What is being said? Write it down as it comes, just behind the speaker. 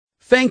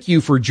Thank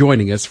you for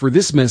joining us for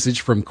this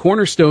message from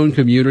Cornerstone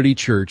Community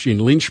Church in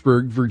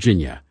Lynchburg,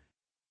 Virginia.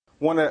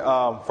 I want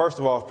to, first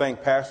of all,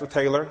 thank Pastor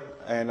Taylor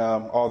and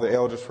all the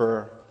elders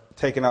for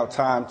taking out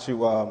time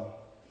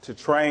to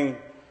train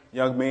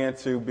young men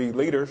to be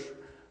leaders,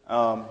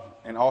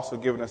 and also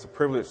giving us a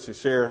privilege to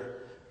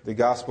share the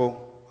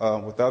gospel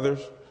with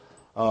others.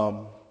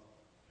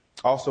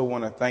 Also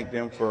want to thank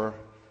them for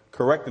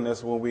correcting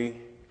us when we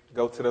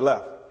go to the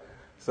left.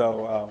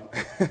 So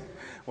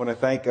want to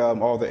thank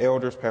all the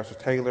elders, Pastor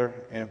Taylor,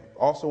 and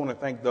also want to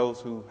thank those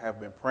who have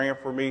been praying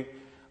for me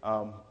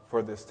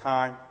for this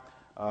time,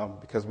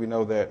 because we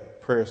know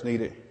that prayer is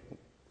needed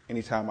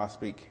anytime I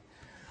speak.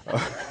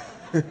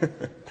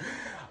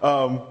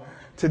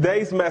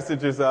 Today's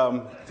message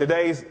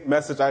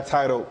I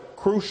titled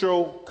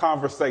Crucial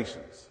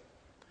Conversations.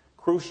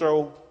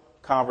 Crucial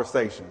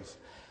Conversations.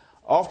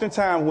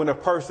 Oftentimes when a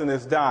person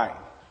is dying,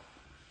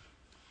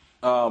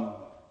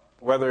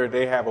 whether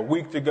they have a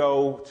week to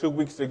go, 2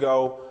 weeks to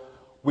go,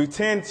 we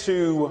tend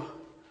to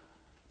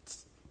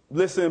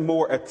listen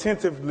more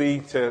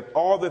attentively to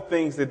all the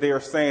things that they are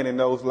saying in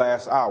those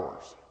last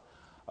hours.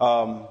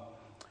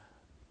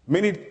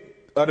 Many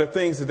of the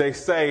things that they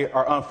say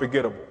are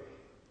unforgettable.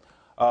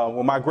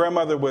 When my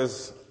grandmother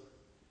was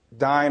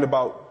dying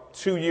about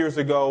 2 years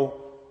ago,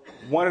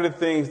 one of the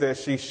things that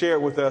she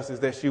shared with us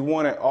is that she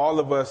wanted all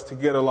of us to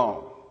get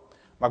along.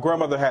 My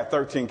grandmother had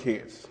 13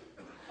 kids.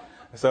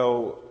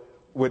 So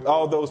with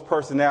all those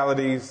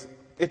personalities,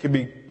 it can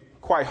be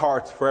quite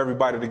hard for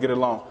everybody to get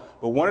along.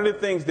 But one of the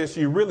things that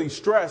she really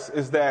stressed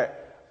is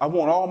that I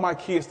want all my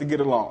kids to get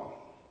along.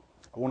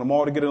 I want them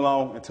all to get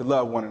along and to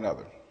love one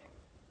another.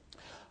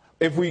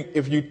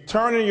 If you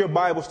turn in your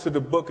Bibles to the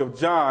book of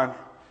John,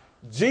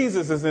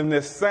 Jesus is in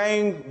this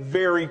same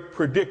very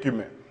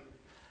predicament.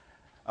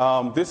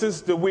 This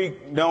is the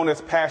week known as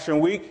Passion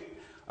Week.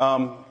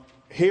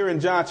 Here in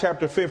John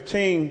chapter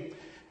 15,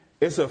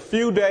 it's a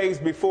few days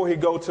before he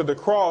goes to the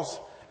cross,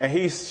 and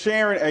he's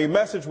sharing a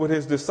message with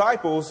his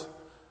disciples,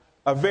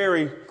 a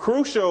very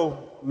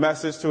crucial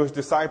message to his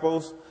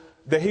disciples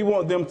that he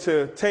wants them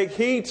to take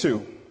heed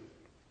to.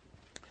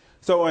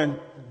 So in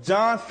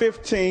John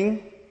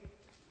 15,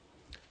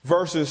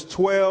 verses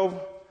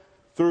 12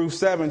 through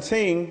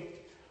 17,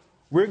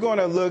 we're going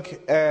to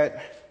look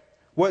at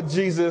what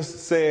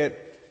Jesus said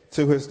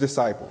to his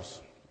disciples.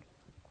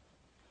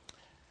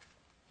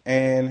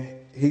 And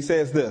he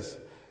says this: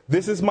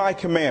 "This is my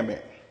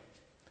commandment,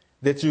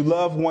 that you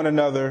love one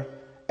another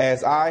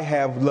as I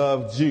have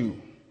loved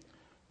you.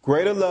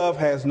 Greater love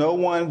has no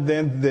one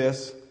than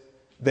this,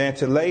 than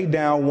to lay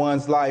down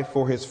one's life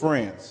for his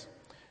friends.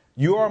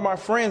 You are my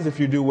friends if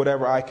you do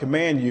whatever I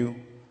command you.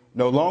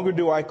 No longer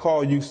do I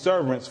call you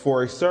servants,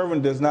 for a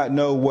servant does not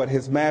know what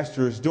his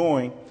master is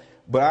doing,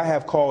 but I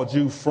have called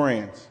you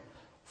friends.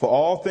 For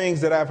all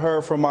things that I've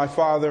heard from my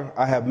Father,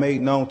 I have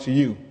made known to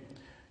you.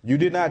 You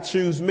did not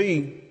choose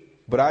me,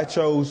 but I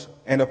chose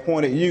and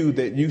appointed you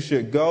that you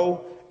should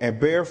go and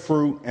bear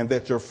fruit, and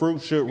that your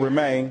fruit should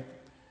remain,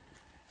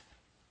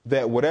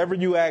 that whatever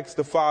you ask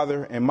the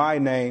Father in my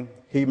name,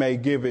 he may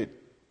give it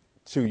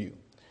to you.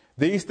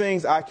 These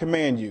things I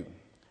command you,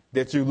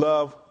 that you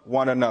love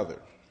one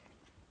another."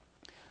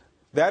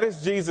 That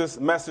is Jesus'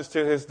 message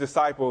to his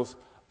disciples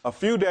a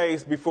few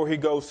days before he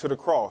goes to the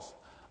cross.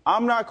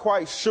 I'm not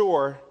quite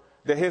sure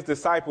that his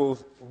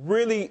disciples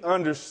really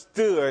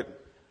understood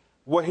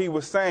what he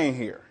was saying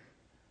here,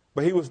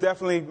 but he was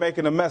definitely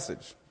making a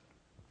message.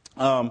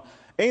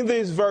 In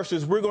these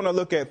verses, we're going to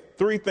look at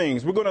three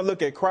things. We're going to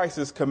look at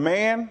Christ's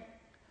command,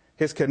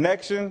 his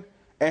connection,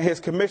 and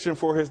his commission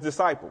for his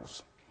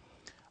disciples.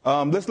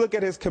 Let's look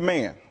at his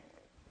command.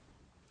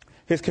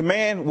 His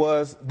command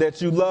was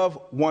that you love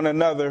one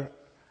another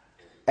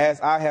as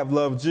I have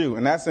loved you.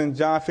 And that's in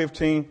John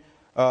 15,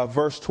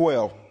 verse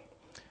 12.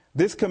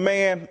 This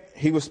command,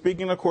 he was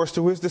speaking, of course,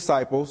 to his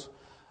disciples,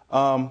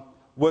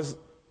 wasn't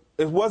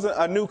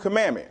a new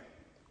commandment.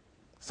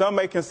 Some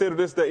may consider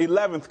this the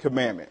 11th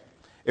commandment.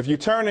 If you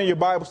turn in your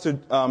Bibles to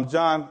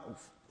John,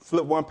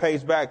 flip one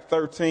page back,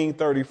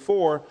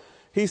 13:34,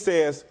 he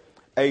says,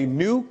 "A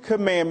new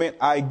commandment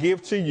I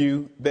give to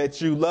you, that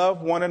you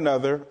love one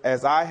another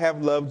as I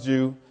have loved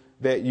you,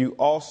 that you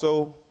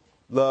also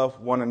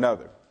love one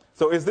another."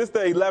 So is this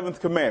the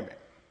 11th commandment?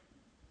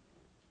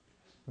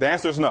 The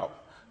answer is no.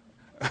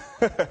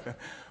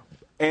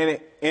 And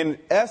in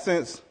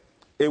essence,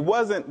 it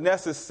wasn't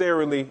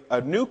necessarily a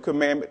new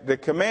commandment. The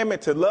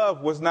commandment to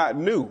love was not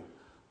new,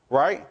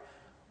 right?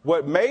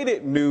 What made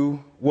it new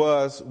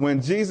was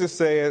when Jesus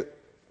said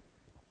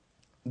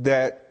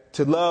that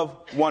to love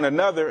one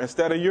another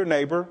instead of your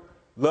neighbor,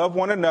 love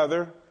one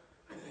another,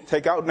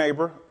 take out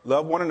neighbor,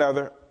 love one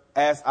another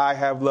as I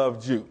have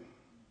loved you.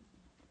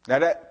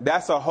 Now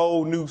that's a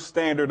whole new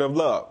standard of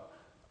love,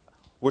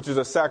 which is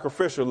a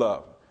sacrificial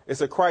love.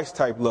 It's a Christ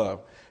type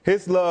love.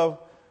 His love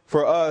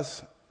for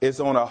us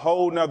is on a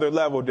whole nother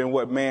level than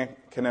what man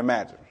can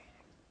imagine.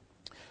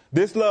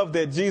 This love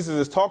that Jesus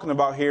is talking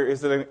about here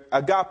is an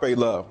agape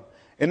love.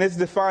 And it's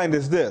defined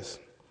as this: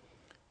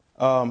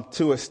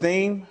 to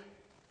esteem,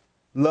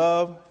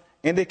 love,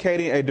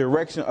 indicating a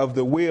direction of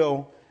the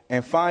will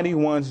and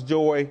finding one's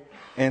joy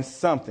in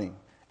something.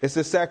 It's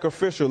a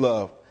sacrificial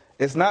love.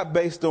 It's not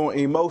based on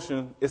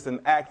emotion. It's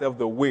an act of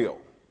the will.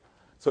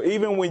 So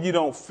even when you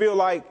don't feel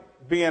like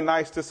being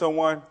nice to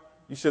someone,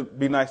 you should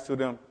be nice to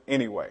them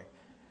anyway.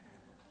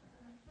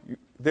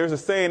 There's a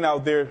saying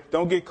out there,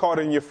 don't get caught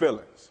in your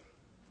feelings.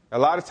 A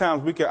lot of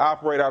times we can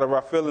operate out of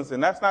our feelings,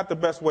 and that's not the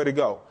best way to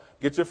go.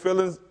 Get your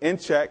feelings in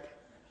check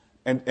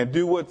and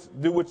do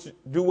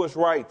what's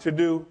right to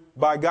do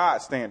by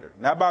God's standard.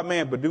 Not by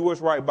man, but do what's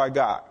right by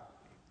God.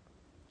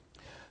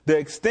 The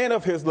extent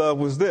of his love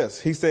was this.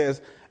 He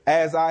says,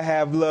 as I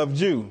have loved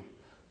you.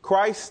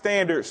 Christ's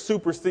standard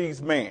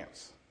supersedes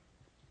man's.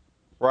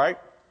 Right?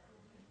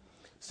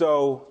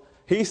 So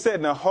he's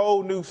setting a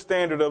whole new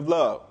standard of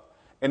love.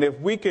 And if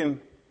we can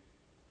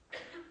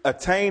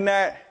attain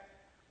that,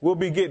 we'll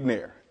be getting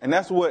there. And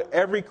that's what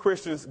every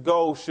Christian's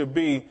goal should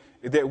be,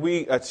 that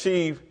we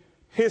achieve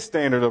his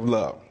standard of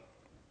love.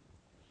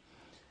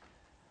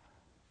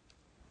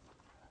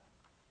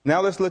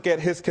 Now let's look at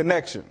his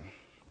connection.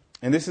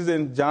 And this is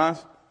in John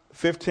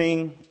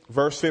 15,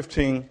 verse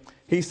 15.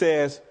 He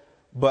says,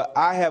 but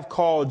I have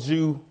called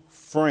you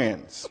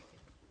friends.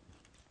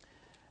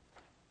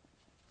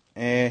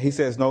 And he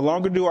says, no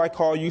longer do I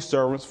call you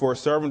servants, for a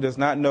servant does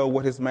not know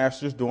what his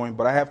master is doing,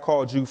 but I have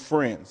called you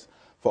friends.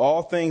 For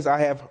all things I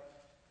have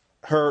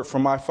heard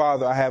from my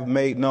Father, I have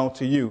made known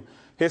to you.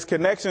 His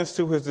connections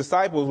to his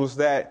disciples was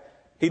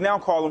that he now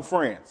called them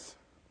friends.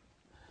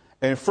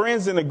 And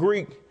friends in the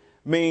Greek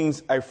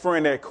means a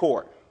friend at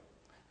court.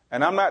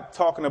 And I'm not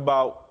talking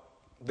about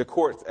the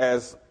courts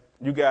as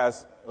you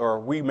guys or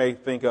we may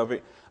think of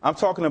it. I'm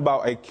talking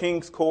about a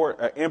king's court,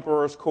 an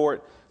emperor's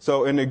court.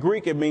 So in the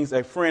Greek, it means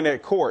a friend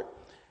at court.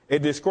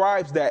 It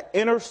describes that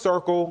inner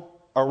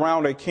circle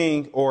around a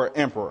king or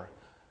emperor.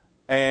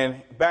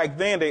 And back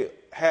then, they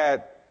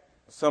had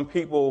some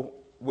people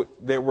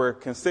that were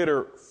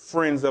considered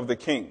friends of the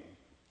king.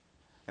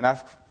 And I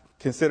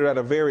consider that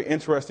a very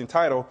interesting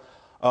title,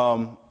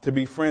 to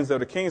be friends of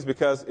the kings,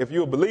 because if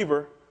you're a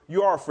believer,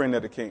 you are a friend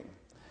of the king.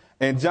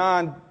 In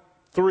John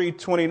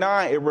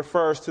 3:29, it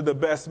refers to the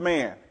best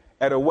man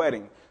at a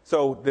wedding.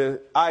 So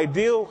the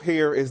ideal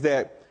here is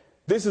that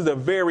this is a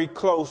very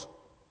close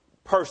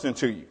person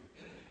to you.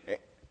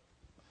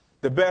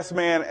 The best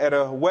man at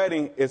a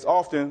wedding is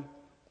often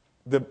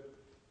the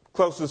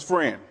closest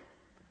friend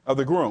of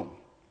the groom.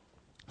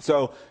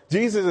 So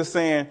Jesus is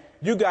saying,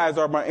 you guys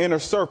are my inner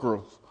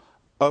circles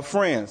of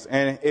friends.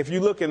 And if you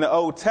look in the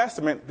Old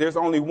Testament, there's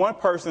only one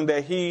person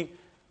that he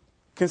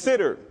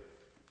considered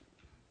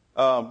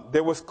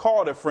that was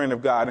called a friend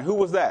of God. And who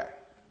was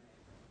that?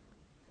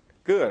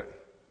 Good.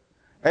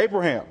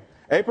 Abraham.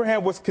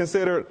 Abraham was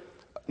considered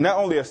not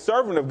only a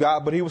servant of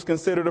God, but he was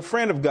considered a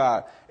friend of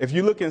God. If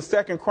you look in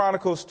 2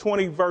 Chronicles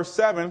 20, verse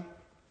 7,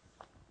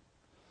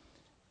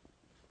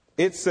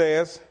 it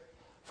says,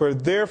 for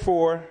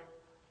therefore,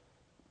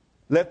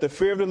 let the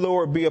fear of the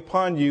Lord be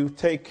upon you.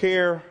 Take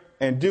care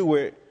and do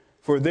it,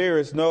 for there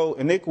is no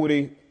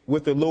iniquity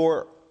with the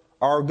Lord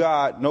our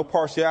God, no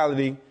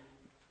partiality.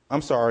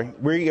 I'm sorry,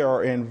 we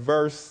are in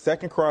 2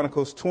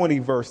 Chronicles 20,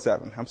 verse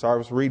 7. I'm sorry, I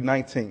was reading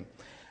 19.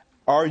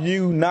 Are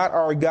you not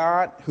our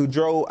God who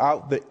drove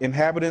out the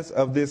inhabitants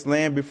of this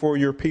land before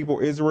your people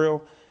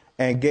Israel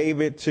and gave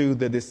it to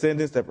the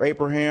descendants of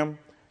Abraham,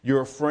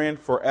 your friend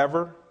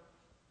forever?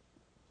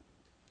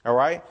 All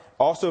right.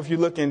 Also, if you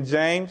look in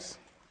James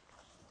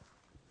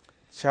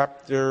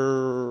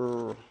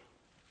chapter,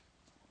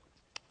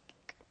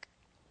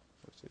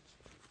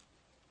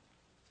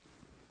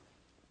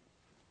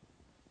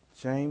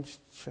 James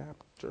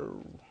chapter,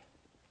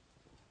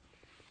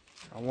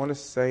 I want to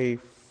say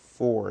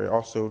 4. It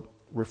also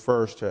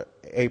refers to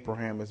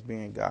Abraham as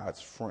being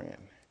God's friend.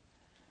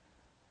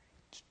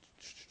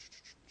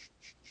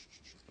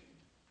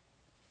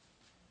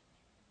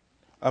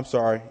 I'm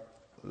sorry.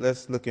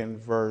 Let's look in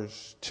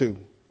verse 2.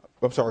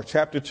 I'm sorry,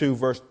 chapter 2,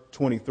 verse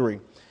 23.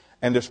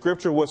 And the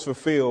scripture was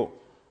fulfilled,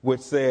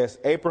 which says,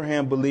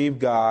 Abraham believed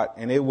God,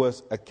 and it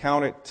was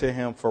accounted to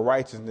him for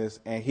righteousness,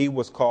 and he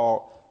was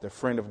called the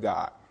friend of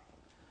God.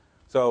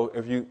 So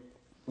if you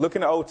look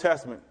in the Old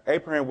Testament,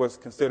 Abraham was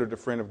considered the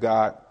friend of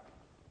God.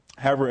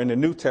 However, in the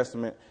New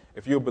Testament,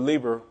 if you're a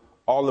believer,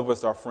 all of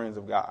us are friends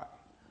of God.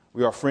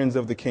 We are friends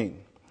of the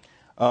King.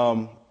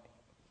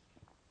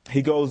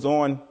 He goes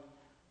on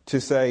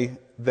to say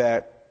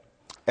that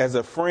as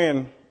a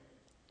friend,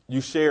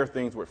 you share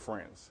things with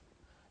friends.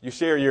 You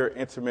share your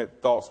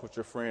intimate thoughts with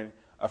your friend.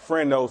 A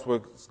friend knows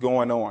what's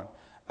going on.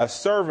 A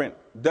servant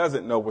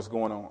doesn't know what's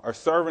going on. A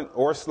servant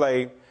or a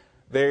slave,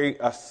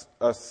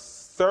 a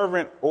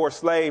servant or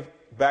slave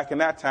back in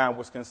that time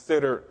was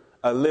considered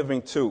a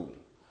living tool.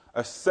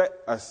 A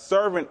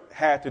servant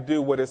had to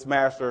do what his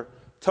master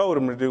told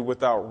him to do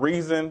without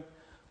reason,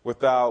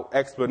 without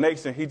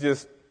explanation. He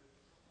just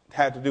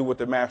had to do what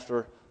the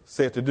master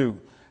said to do.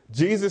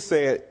 Jesus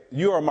said,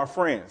 you are my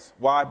friends.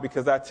 Why?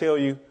 Because I tell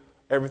you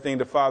everything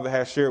the Father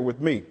has shared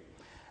with me.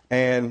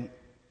 And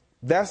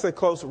that's a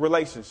close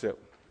relationship.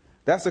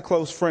 That's a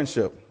close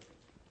friendship.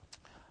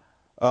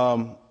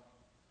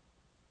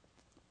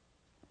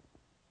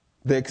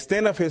 The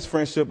extent of his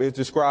friendship is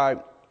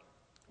described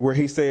where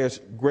he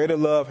says, greater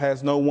love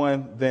has no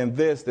one than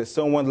this, that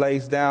someone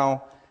lays down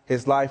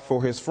his life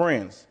for his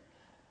friends.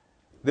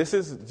 This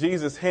is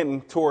Jesus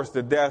hinting towards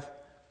the death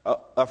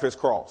of his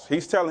cross.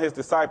 He's telling his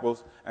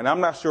disciples, and I'm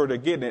not sure they're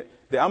getting it,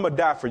 that I'm going to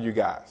die for you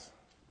guys.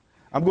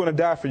 I'm going to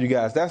die for you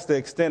guys. That's the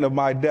extent of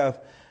my death.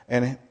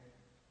 And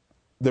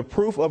the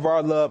proof of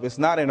our love is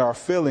not in our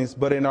feelings,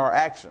 but in our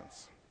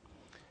actions.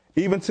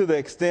 Even to the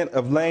extent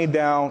of laying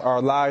down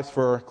our lives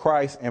for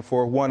Christ and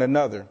for one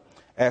another,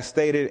 as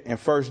stated in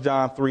 1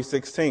 John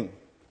 3:16,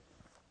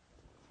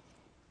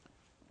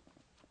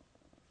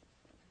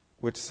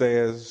 which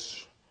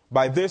says,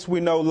 by this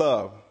we know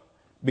love,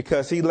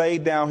 because he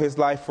laid down his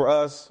life for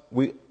us,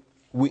 we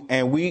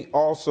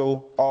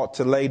also ought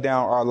to lay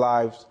down our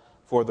lives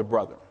for the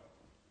brother.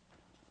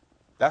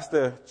 That's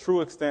the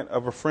true extent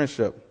of a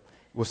friendship,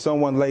 where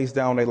someone lays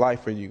down their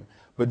life for you.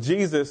 But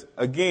Jesus,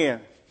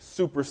 again,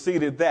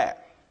 superseded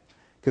that.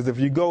 Because if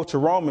you go to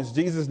Romans,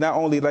 Jesus not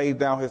only laid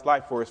down his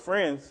life for his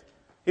friends,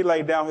 he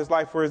laid down his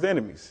life for his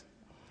enemies.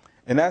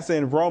 And that's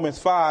in Romans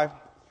 5.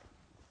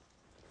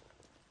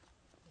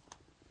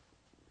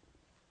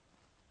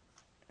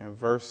 And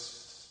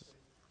verse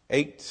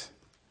 8.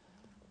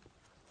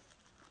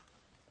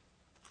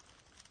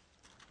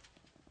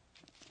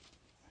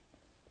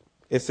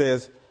 It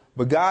says,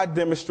 but God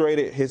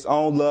demonstrated his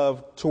own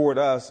love toward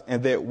us,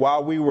 and that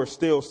while we were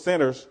still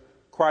sinners,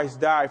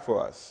 Christ died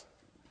for us.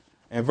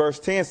 And verse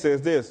 10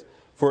 says this,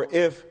 for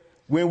if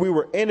when we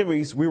were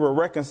enemies, we were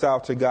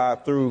reconciled to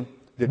God through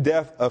the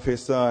death of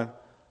his son,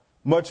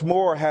 much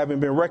more having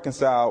been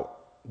reconciled,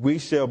 we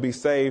shall be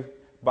saved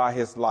by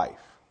his life.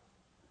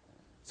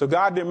 So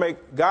God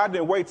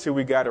didn't wait till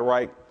we got it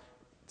right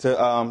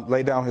to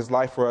lay down his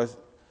life for us.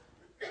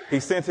 He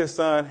sent his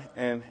son,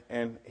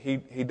 and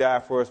he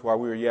died for us while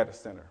we were yet a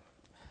sinner.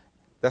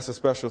 That's a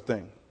special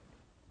thing.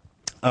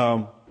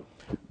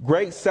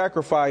 Great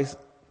sacrifice.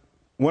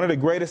 One of the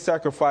greatest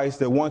sacrifices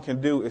that one can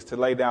do is to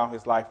lay down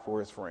his life for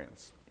his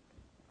friends.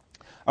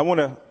 I want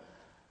to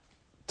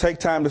take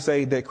time to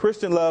say that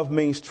Christian love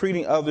means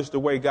treating others the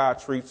way God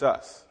treats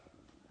us.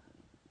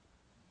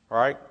 All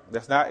right?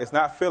 It's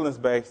not feelings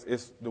based.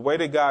 It's the way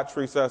that God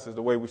treats us is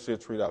the way we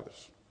should treat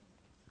others.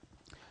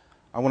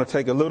 I want to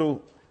take a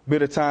little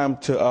bit of time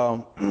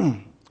to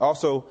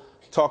also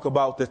talk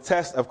about the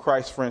test of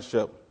Christ's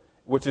friendship,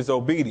 which is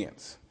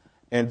obedience.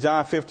 In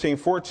John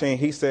 15:14,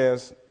 he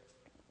says,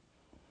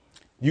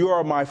 you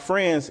are my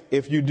friends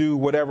if you do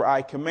whatever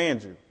I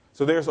command you.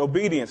 So there's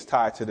obedience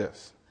tied to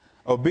this.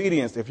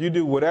 Obedience, if you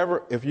do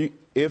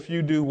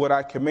what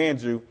I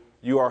command you,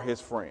 you are his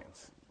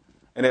friends.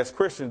 And as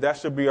Christians, that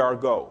should be our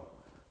goal.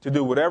 To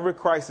do whatever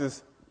Christ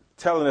is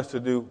telling us to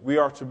do, we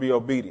are to be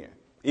obedient.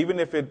 Even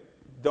if it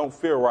don't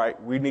feel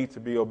right, we need to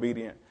be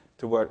obedient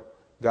to what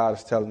God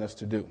is telling us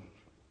to do.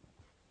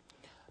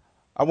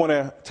 I want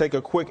to take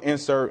a quick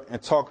insert and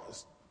talk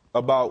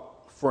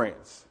about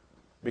friends,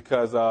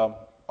 because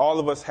all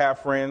of us have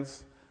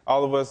friends.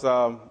 All of us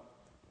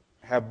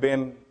have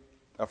been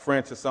a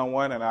friend to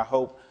someone, and I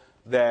hope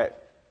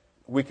that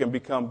we can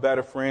become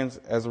better friends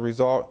as a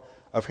result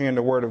of hearing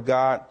the word of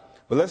God.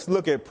 But let's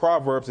look at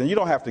Proverbs, and you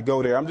don't have to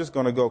go there. I'm just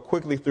going to go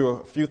quickly through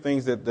a few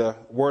things that the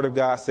word of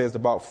God says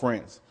about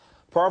friends.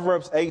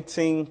 Proverbs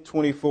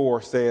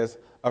 18:24 says,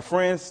 a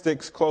friend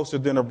sticks closer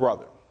than a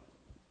brother.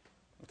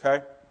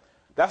 Okay?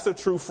 That's a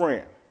true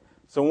friend.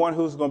 Someone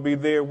who's going to be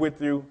there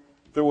with you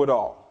through it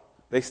all.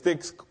 They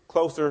stick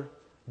closer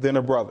than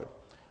a brother.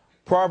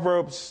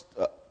 Proverbs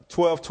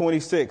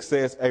 12:26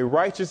 says, a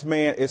righteous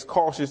man is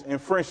cautious in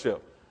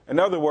friendship. In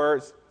other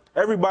words,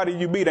 everybody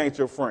you meet ain't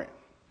your friend.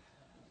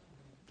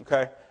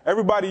 Okay?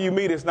 Everybody you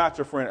meet is not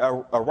your friend.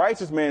 A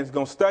righteous man is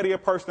going to study a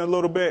person a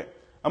little bit.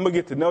 I'm going to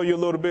get to know you a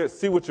little bit,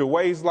 see what your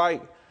ways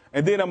like,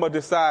 and then I'm going to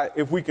decide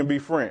if we can be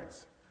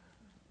friends.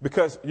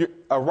 Because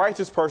a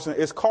righteous person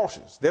is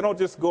cautious. They don't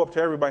just go up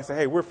to everybody and say,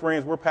 hey, we're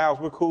friends, we're pals,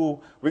 we're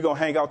cool, we're going to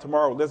hang out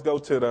tomorrow. Let's go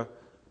to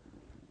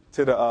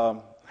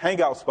the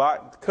hangout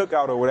spot,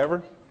 cookout or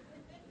whatever.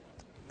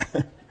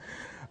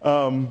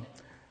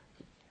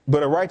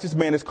 But a righteous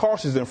man is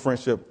cautious in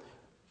friendship.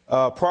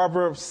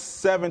 Proverbs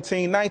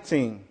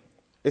 17:19,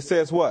 it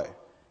says what?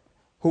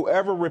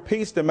 Whoever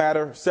repeats the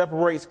matter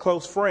separates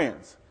close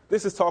friends.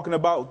 This is talking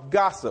about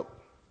gossip.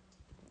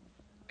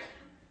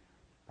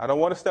 I don't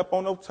want to step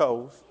on no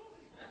toes.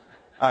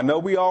 I know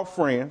we all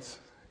friends,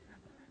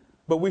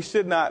 but we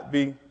should not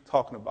be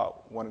talking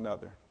about one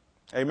another.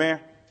 Amen?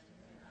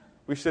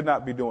 We should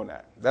not be doing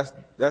that. That's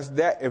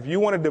that. If you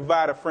want to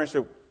divide a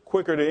friendship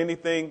quicker than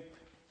anything,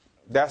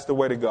 that's the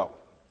way to go.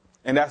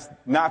 And that's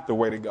not the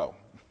way to go.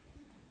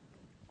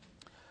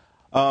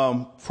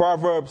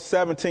 Proverbs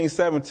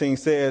 17:17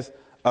 says,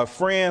 a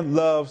friend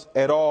loves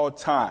at all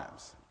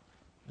times.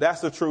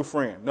 That's a true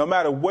friend. No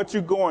matter what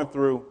you're going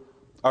through,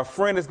 a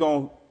friend is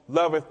going to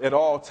love it at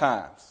all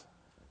times.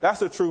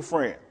 That's a true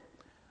friend.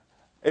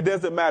 It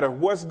doesn't matter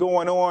what's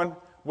going on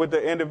with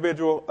the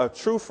individual. A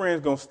true friend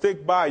is going to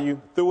stick by you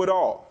through it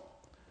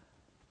all.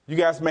 You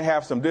guys may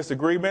have some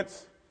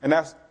disagreements, and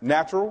that's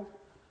natural.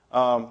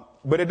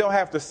 but it don't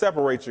have to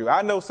separate you.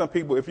 I know some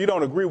people, if you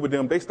don't agree with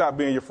them, they stop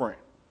being your friend.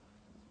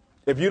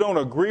 If you don't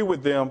agree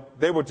with them,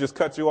 they will just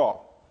cut you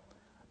off.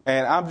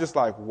 And I'm just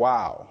like,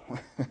 wow.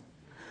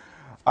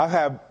 I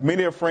have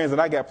many of friends, and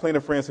I got plenty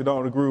of friends who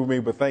don't agree with me,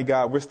 but thank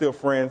God we're still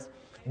friends.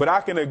 But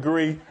I can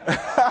agree.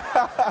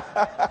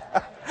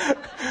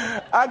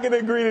 I can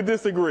agree to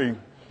disagree.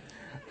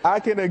 I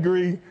can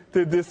agree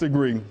to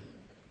disagree.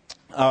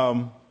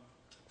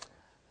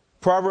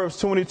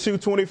 Proverbs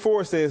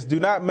 22:24 says, do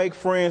not make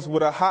friends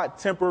with a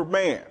hot-tempered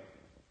man.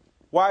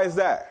 Why is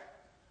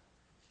that?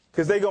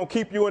 Because they're going to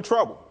keep you in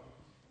trouble.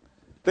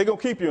 They're going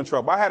to keep you in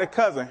trouble. I had a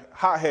cousin,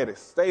 hot-headed,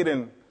 stayed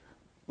in,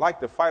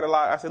 liked to fight a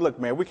lot. I said, look,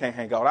 man, we can't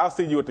hang out. I'll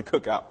see you at the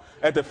cookout.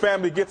 At the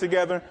family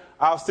get-together,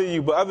 I'll see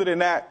you. But other than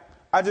that,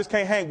 I just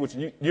can't hang with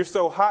you. You're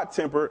so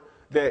hot-tempered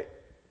that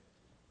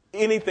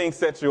anything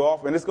sets you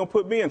off, and it's going to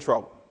put me in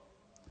trouble.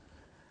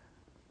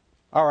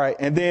 All right,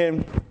 and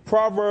then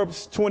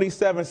Proverbs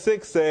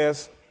 27:6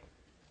 says,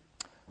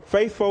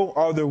 faithful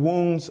are the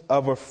wounds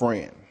of a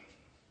friend.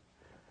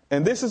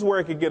 And this is where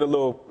it could get a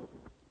little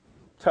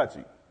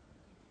touchy.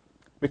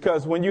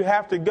 Because when you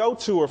have to go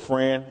to a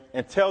friend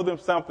and tell them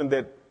something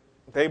that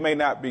they may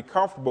not be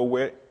comfortable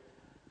with,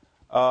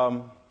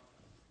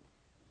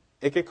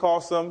 it could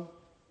cause some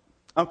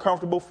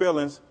uncomfortable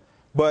feelings.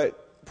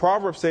 But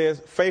Proverbs says,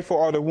 faithful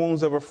are the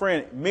wounds of a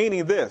friend,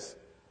 meaning this.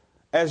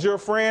 As your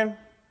friend,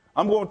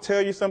 I'm going to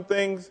tell you some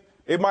things.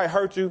 It might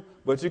hurt you,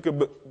 but you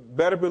could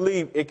better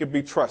believe it could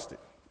be trusted.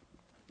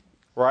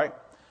 Right?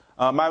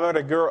 I met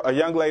a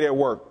young lady at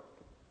work.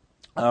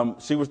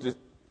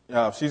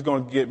 She's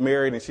going to get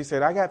married, and she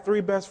said, I got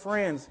 3 best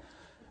friends,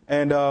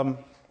 and I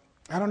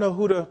don't know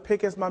who to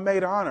pick as my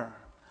maid of honor.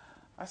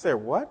 I said,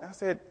 what? I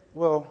said,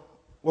 well,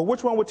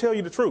 which one would tell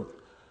you the truth?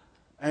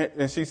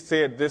 And she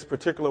said this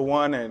particular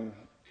one,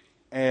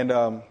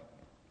 and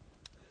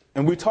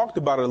we talked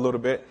about it a little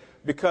bit,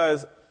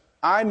 because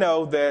I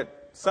know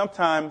that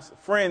sometimes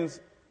friends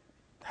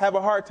have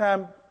a hard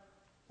time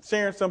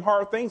sharing some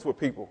hard things with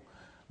people.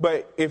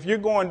 But if you're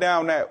going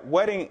down that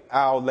wedding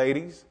aisle,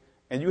 ladies,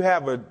 and you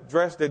have a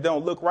dress that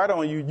don't look right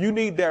on you, you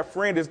need that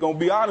friend that's going to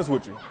be honest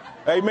with you.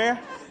 Amen?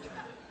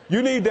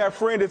 You need that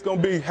friend that's going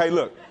to be, hey,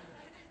 look,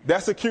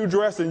 that's a cute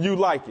dress and you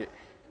like it,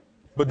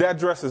 but that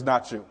dress is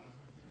not you.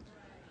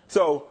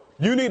 So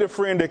you need a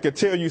friend that can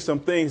tell you some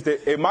things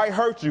that it might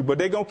hurt you, but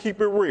they're going to keep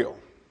it real.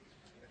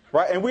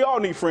 Right? And we all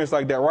need friends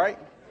like that, right?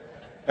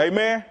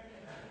 Amen?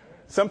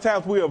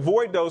 Sometimes we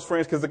avoid those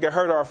friends because it can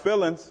hurt our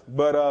feelings,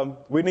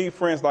 but we need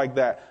friends like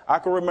that. I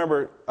can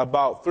remember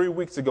about 3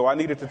 weeks ago, I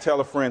needed to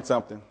tell a friend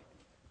something.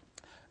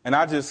 And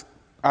I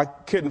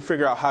couldn't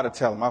figure out how to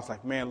tell him. I was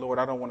like, man, Lord,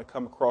 I don't want to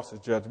come across as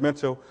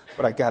judgmental,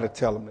 but I got to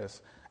tell him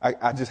this.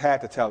 I just had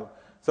to tell him.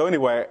 So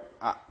anyway,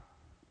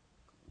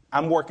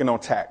 I'm working on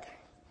tact.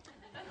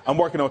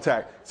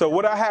 So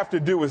what I have to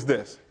do is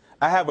this.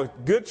 I have a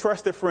good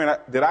trusted friend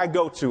that I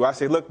go to. I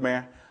say, look,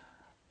 man,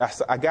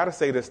 I got to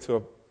say this to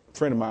a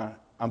friend of mine.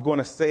 I'm going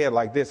to say it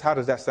like this. How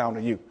does that sound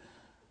to you?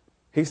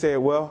 He said,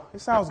 well,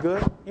 it sounds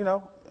good.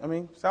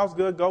 Sounds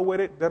good. Go with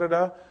it.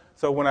 Da-da-da.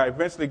 So when I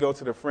eventually go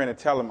to the friend and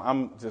tell him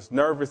I'm just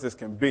nervous as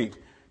can be,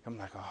 I'm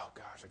like, oh,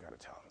 gosh, I got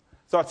to tell him.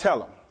 So I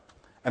tell him.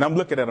 And I'm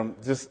looking at him,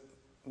 just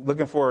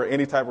looking for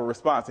any type of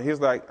response. And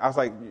I was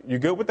like, you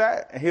good with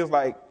that? And he was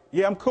like,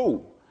 yeah, I'm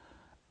cool.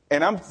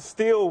 And I'm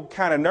still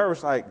kind of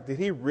nervous. Like, did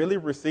he really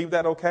receive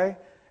that okay?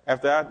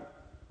 After I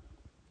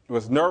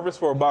was nervous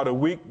for about a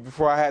week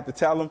before I had to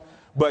tell him.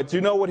 But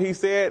you know what he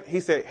said? He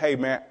said, hey,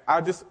 man,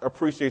 I just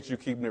appreciate you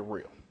keeping it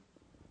real.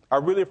 I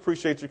really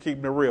appreciate you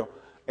keeping it real.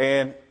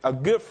 And a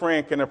good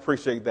friend can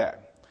appreciate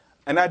that.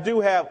 And I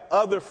do have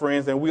other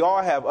friends, and we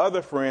all have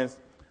other friends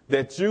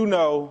that you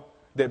know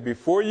that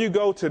before you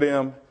go to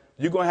them,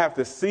 you're going to have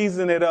to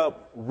season it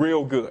up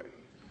real good.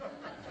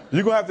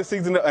 You're going to have to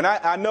season it. And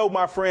I know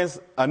my friends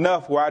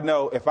enough where I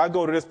know if I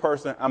go to this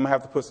person, I'm going to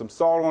have to put some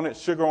salt on it,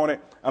 sugar on it.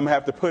 I'm going to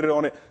have to put it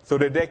on it so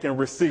that they can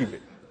receive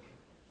it.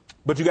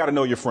 But you got to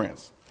know your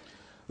friends.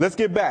 Let's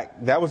get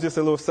back. That was just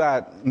a little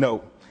side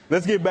note.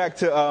 Let's get back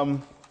to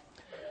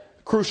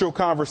crucial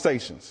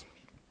conversations.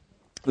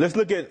 Let's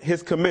look at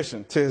his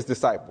commission to his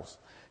disciples.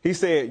 He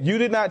said, you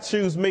did not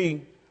choose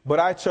me,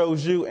 but I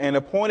chose you and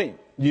appointed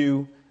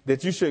you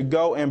that you should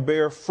go and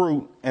bear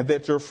fruit and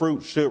that your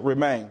fruit should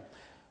remain.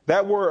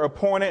 That word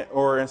appointed,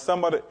 or in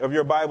some of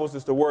your Bibles,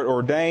 is the word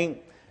ordained.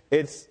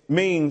 It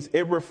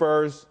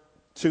refers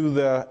to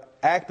the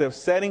act of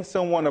setting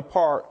someone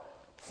apart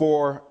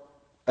for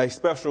a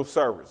special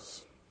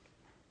service.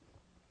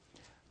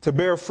 To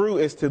bear fruit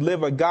is to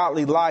live a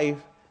godly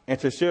life and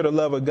to share the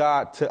love of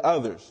God to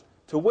others,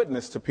 to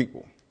witness to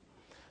people.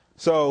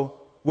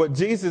 So what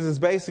Jesus is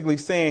basically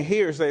saying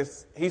here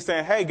is he's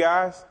saying, hey,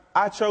 guys,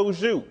 I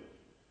chose you.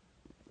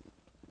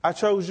 I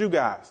chose you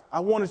guys. I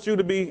wanted you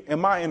to be in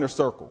my inner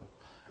circle.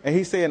 And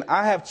he's saying,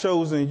 I have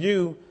chosen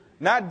you,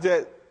 not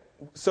that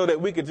so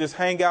that we could just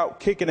hang out,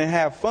 kick it, and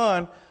have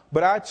fun,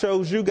 but I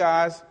chose you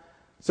guys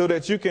so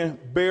that you can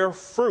bear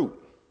fruit.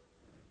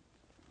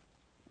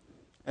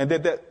 And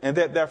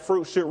that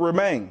fruit should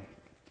remain.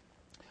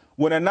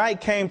 When a knight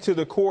came to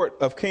the court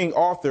of King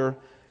Arthur,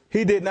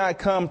 he did not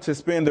come to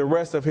spend the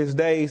rest of his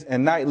days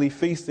in nightly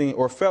feasting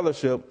or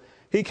fellowship.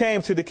 He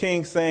came to the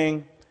king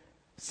saying,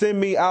 "Send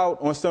me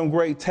out on some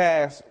great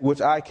task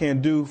which I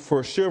can do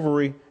for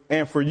chivalry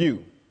and for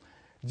you."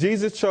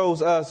 Jesus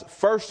chose us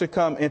first to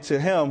come into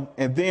him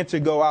and then to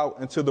go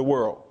out into the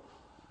world.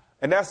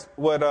 And that's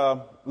what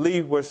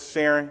Lee was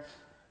sharing,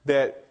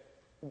 that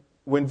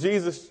when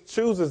Jesus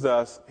chooses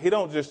us, he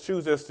don't just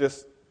choose us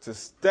just to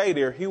stay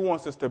there. He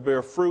wants us to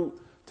bear fruit,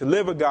 to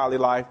live a godly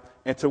life,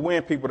 and to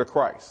win people to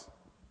Christ.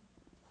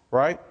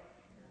 Right?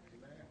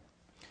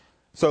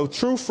 So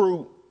true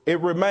fruit, it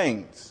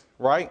remains,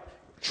 right?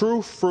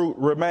 True fruit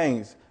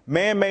remains.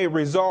 Man-made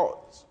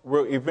results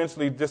will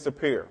eventually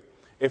disappear.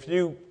 If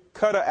you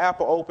cut an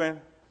apple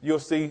open, you'll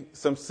see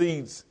some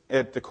seeds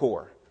at the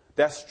core.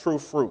 That's true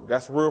fruit.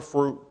 That's real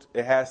fruit.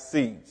 It has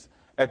seeds.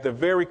 At the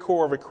very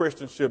core of a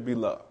Christian should be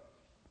love.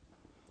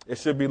 It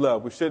should be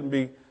love. We shouldn't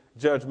be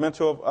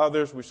judgmental of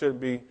others. We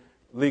shouldn't be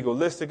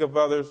legalistic of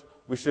others.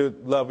 We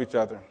should love each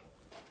other.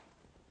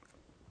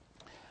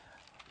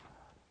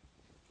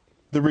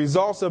 The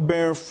results of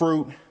bearing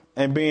fruit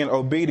and being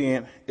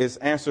obedient is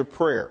answered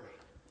prayer.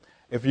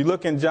 If you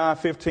look in John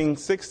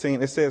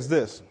 15:16, it says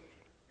this: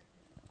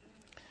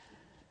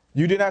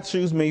 "You did not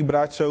choose me, but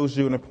I chose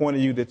you and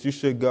appointed you that you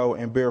should go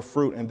and bear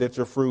fruit and that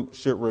your fruit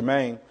should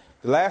remain."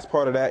 The last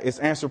part of that is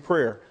answered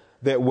prayer,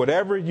 that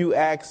whatever you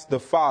ask the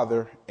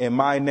Father in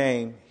my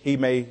name, he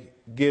may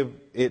give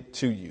it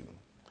to you.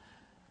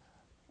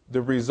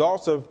 The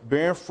results of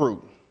bearing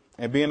fruit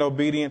and being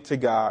obedient to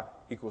God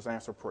equals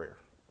answered prayer.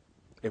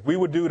 If we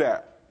would do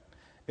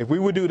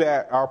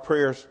that, our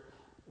prayers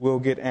will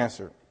get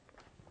answered.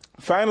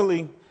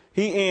 Finally,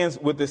 he ends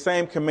with the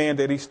same command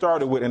that he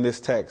started with in this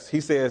text.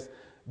 He says,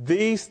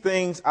 "These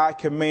things I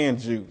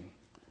command you,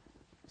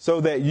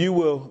 so that you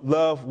will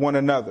love one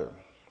another."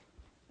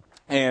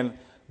 And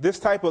this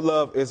type of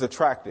love is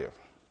attractive.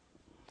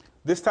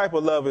 This type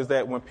of love is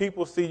that when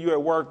people see you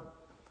at work,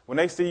 when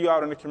they see you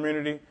out in the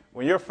community,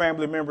 when your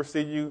family members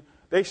see you,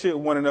 they should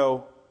want to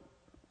know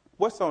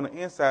what's on the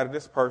inside of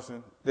this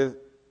person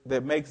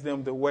that makes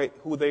them the way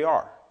who they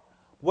are.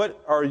 What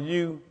are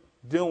you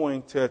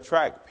doing to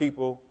attract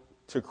people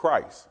to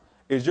Christ?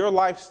 Is your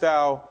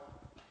lifestyle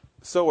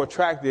so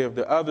attractive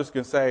that others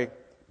can say,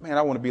 "Man,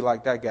 I want to be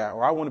like that guy,"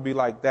 or "I want to be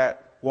like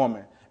that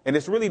woman"? And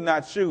it's really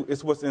not you,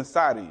 it's what's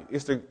inside of you.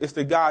 It's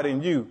the God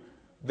in you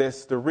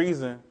that's the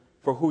reason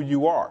for who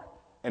you are.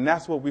 And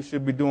that's what we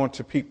should be doing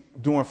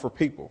for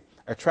people,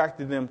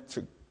 attracting them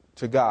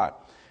to God.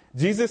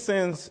 Jesus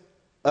sends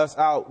us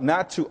out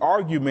not to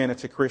argue men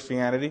into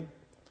Christianity,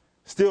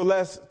 still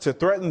less to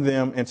threaten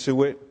them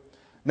into it,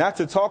 not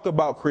to talk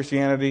about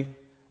Christianity,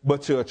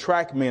 but to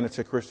attract men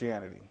into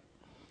Christianity.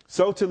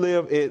 So to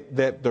live it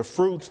that the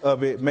fruits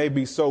of it may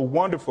be so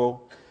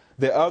wonderful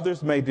that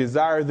others may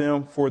desire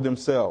them for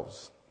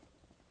themselves.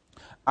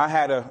 I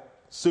had a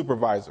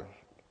supervisor,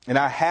 and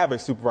I have a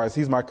supervisor.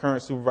 He's my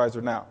current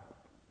supervisor now.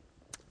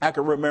 I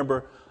can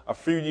remember a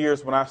few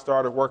years when I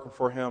started working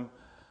for him,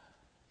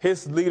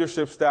 his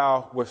leadership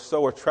style was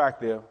so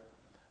attractive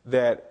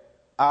that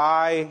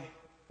I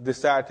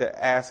decided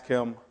to ask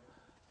him,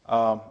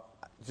 was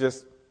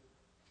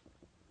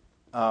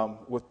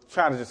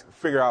trying to just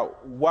figure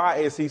out why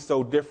is he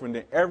so different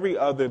than every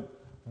other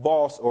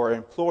boss or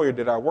employer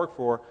that I work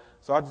for.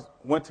 So I just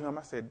went to him.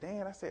 I said,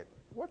 "Dan," I said,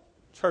 "what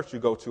church you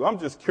go to? I'm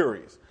just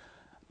curious."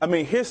 I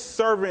mean, his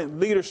servant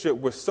leadership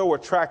was so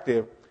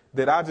attractive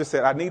that I just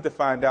said, I need to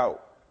find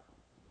out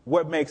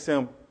what makes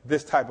him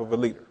this type of a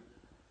leader,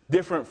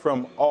 different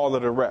from all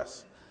of the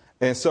rest.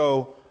 And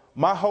so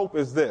my hope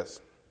is this,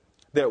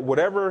 that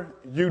whatever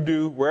you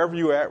do, wherever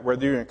you're at,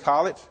 whether you're in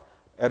college,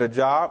 at a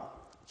job,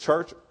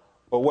 church,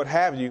 or what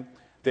have you,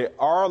 that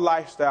our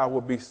lifestyle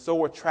will be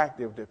so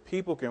attractive that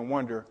people can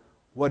wonder,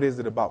 what is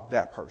it about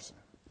that person?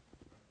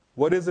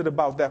 What is it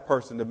about that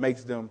person that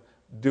makes them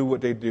do what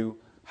they do,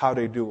 how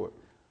they do it?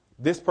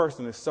 This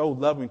person is so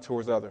loving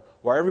towards others.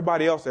 While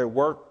everybody else at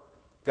work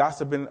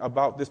gossiping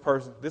about this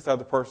person, this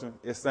other person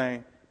is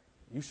saying,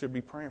 you should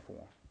be praying for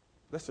them.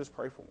 Let's just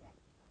pray for them.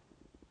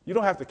 You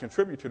don't have to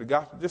contribute to the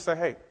gospel. Just say,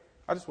 hey,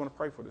 I just want to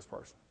pray for this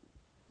person.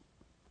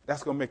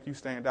 That's going to make you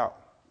stand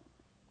out.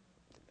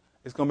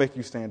 It's going to make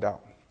you stand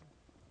out.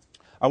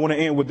 I want to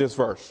end with this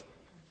verse.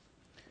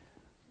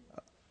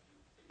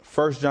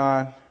 1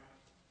 John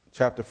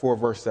chapter 4,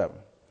 verse 7.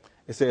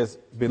 It says,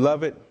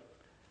 "Beloved,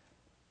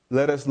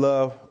 let us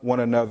love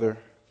one another,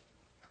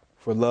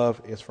 for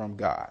love is from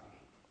God."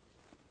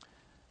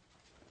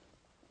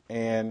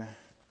 And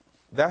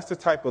that's the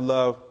type of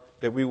love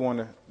that we want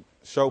to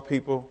show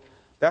people.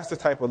 That's the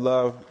type of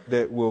love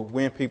that will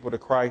win people to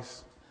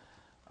Christ.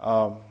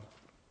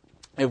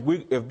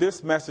 If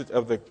this message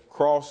of the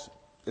cross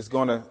is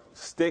going to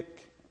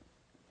stick,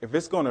 if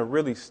it's going to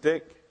really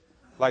stick,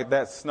 like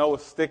that snow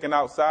is sticking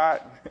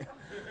outside,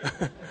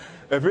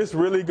 if it's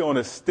really going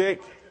to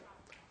stick,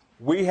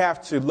 we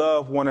have to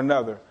love one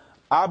another.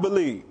 I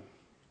believe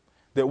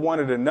that one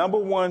of the number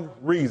one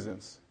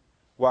reasons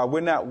why we're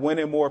not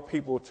winning more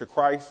people to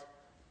Christ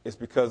is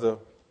because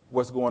of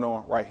what's going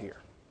on right here.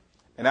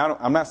 And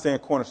I'm not saying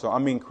Cornerstone, I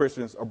mean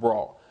Christians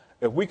abroad.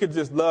 If we could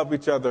just love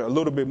each other a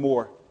little bit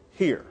more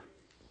here,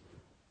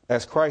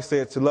 as Christ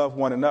said to love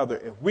one another,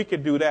 if we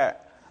could do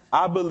that,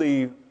 I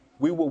believe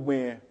we will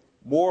win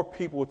more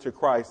people to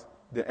Christ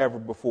than ever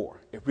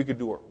before, if we could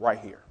do it right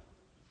here.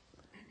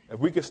 If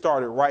we could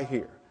start it right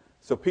here,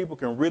 so people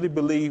can really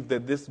believe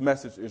that this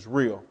message is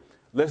real,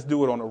 let's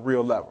do it on a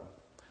real level.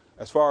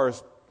 As far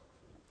as,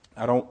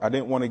 I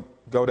didn't want to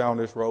go down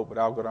this road, but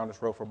I'll go down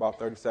this road for about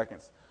 30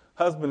 seconds.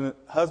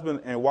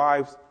 Husband and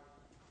wives,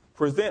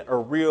 present a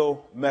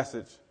real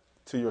message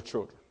to your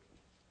children.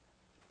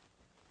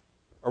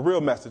 A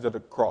real message of the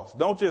cross.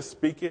 Don't just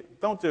speak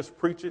it. Don't just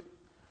preach it.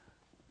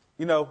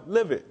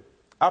 Live it.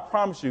 I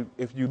promise you,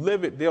 if you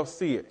live it, they'll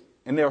see it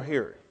and they'll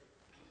hear it.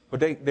 But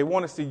they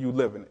want to see you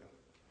living it.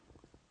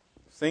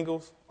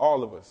 Singles,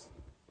 all of us,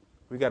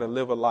 we got to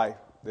live a life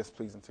that's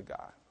pleasing to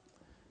God.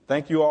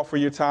 Thank you all for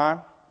your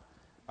time.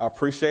 I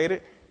appreciate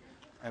it.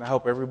 And I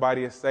hope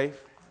everybody is safe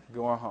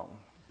going home.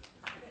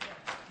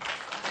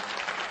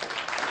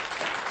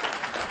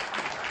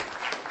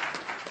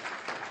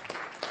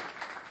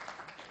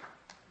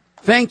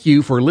 Thank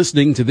you for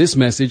listening to this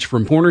message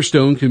from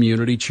Cornerstone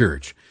Community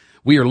Church.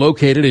 We are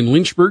located in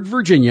Lynchburg,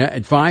 Virginia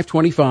at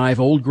 525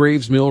 Old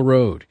Graves Mill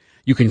Road.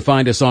 You can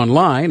find us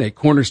online at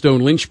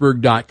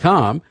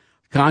cornerstonelynchburg.com,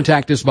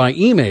 contact us by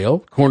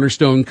email,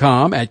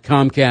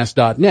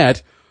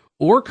 cornerstonecom@comcast.net,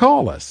 or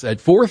call us at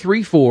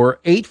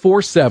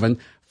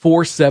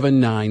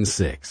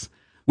 434-847-4796.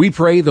 We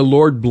pray the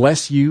Lord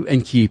bless you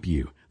and keep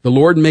you. The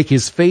Lord make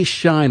his face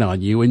shine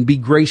on you and be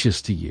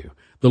gracious to you.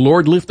 The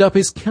Lord lift up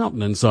his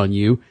countenance on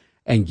you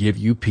and give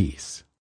you peace.